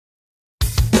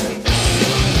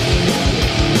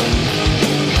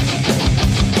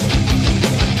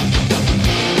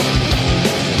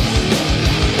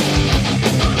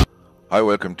Hi,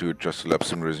 welcome to Just a Lap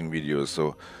Sim Racing video.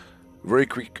 So, very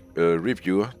quick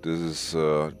review. This is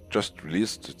just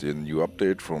released the new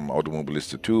update from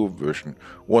Automobilista 2 version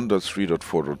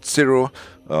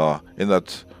 1.3.4.0. In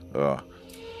that,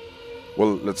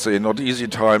 well, let's say not easy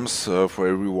times for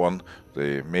everyone.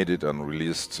 They made it and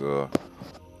released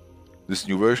this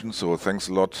new version. So thanks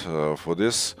a lot for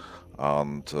this.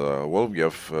 And well, we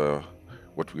have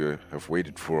what we have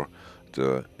waited for: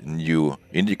 the new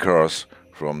Indycars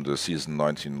from the season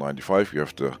 1995. We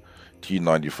have the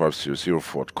T9500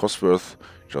 Ford Cosworth.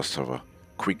 Just have a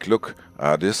quick look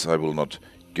at this. I will not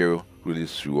go really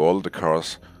through all the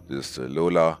cars. This is the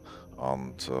Lola,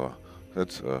 and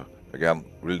that's again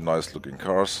really nice looking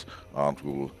cars, and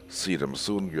we will see them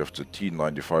soon. We have the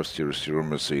T9500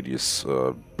 Mercedes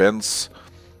Benz,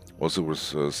 also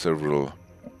with several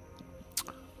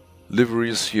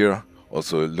liveries here,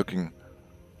 also looking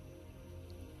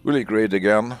really great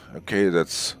again. Okay,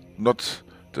 that's not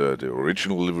the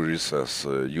original liveries as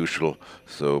usual,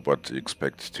 so but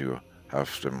expect to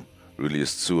have them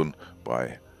released soon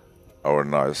by our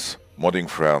nice modding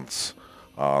friends.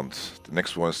 And the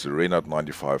next one is the Reynard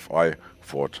 95i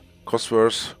Ford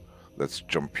Cosworth. Let's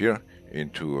jump here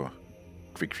into a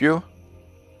quick view.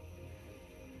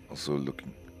 Also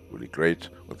looking really great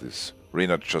with this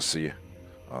Reynard chassis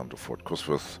and the Ford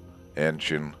Cosworth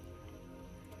engine.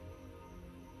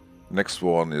 Next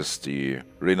one is the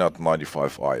Reynard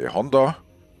 95i Honda.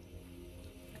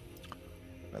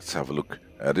 Let's have a look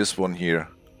at this one here.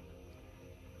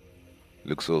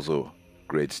 Looks also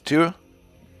great too.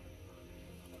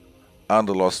 And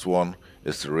the last one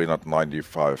is the Reynard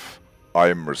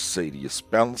 95i Mercedes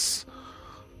Benz.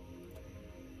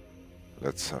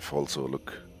 Let's have also a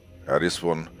look at this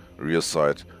one. Rear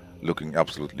side looking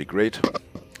absolutely great.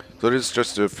 So this is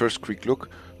just a first quick look.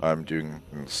 I'm doing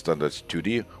standard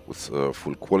 2D with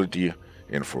full quality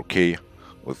in 4K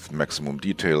with maximum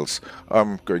details.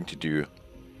 I'm going to do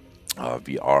a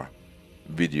VR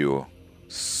video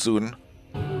soon.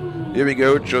 Here we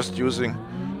go, just using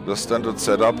the standard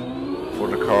setup for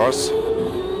the cars.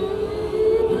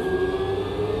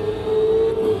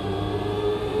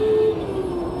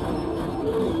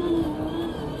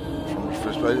 From the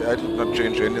first, I did not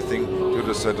change anything to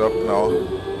the setup now.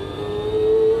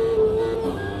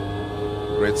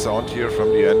 Great sound here from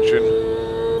the engine.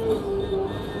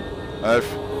 I've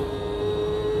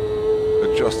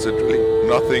adjusted really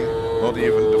nothing, not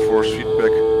even the force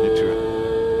feedback. Need to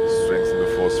strengthen the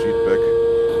force feedback.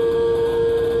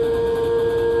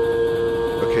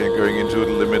 Okay, going into the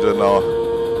limiter now.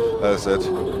 As I said,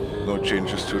 no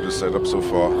changes to the setup so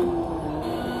far.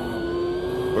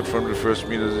 But from the first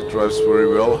meters it drives very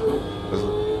well. There's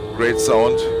a great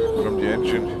sound from the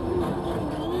engine.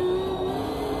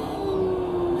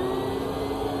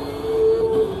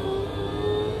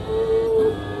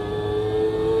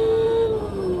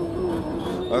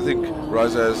 I think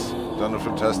Ryza has done a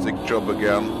fantastic job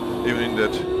again, even in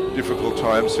that difficult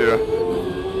times here.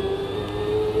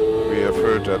 We have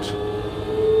heard that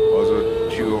also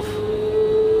two of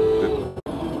that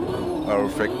are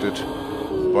affected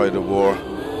by the war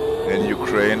in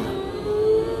Ukraine.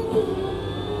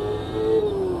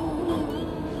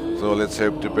 So let's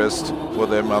hope the best for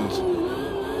them, and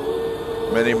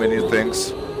many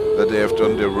thanks that they have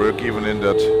done their work even in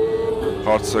that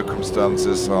hard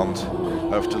circumstances and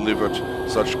have delivered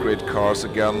such great cars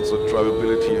again. So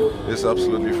drivability is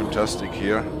absolutely fantastic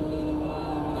here.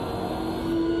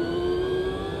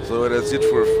 So that's it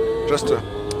for just a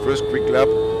first quick lap.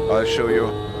 I'll show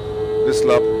you this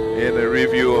lap in a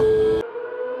review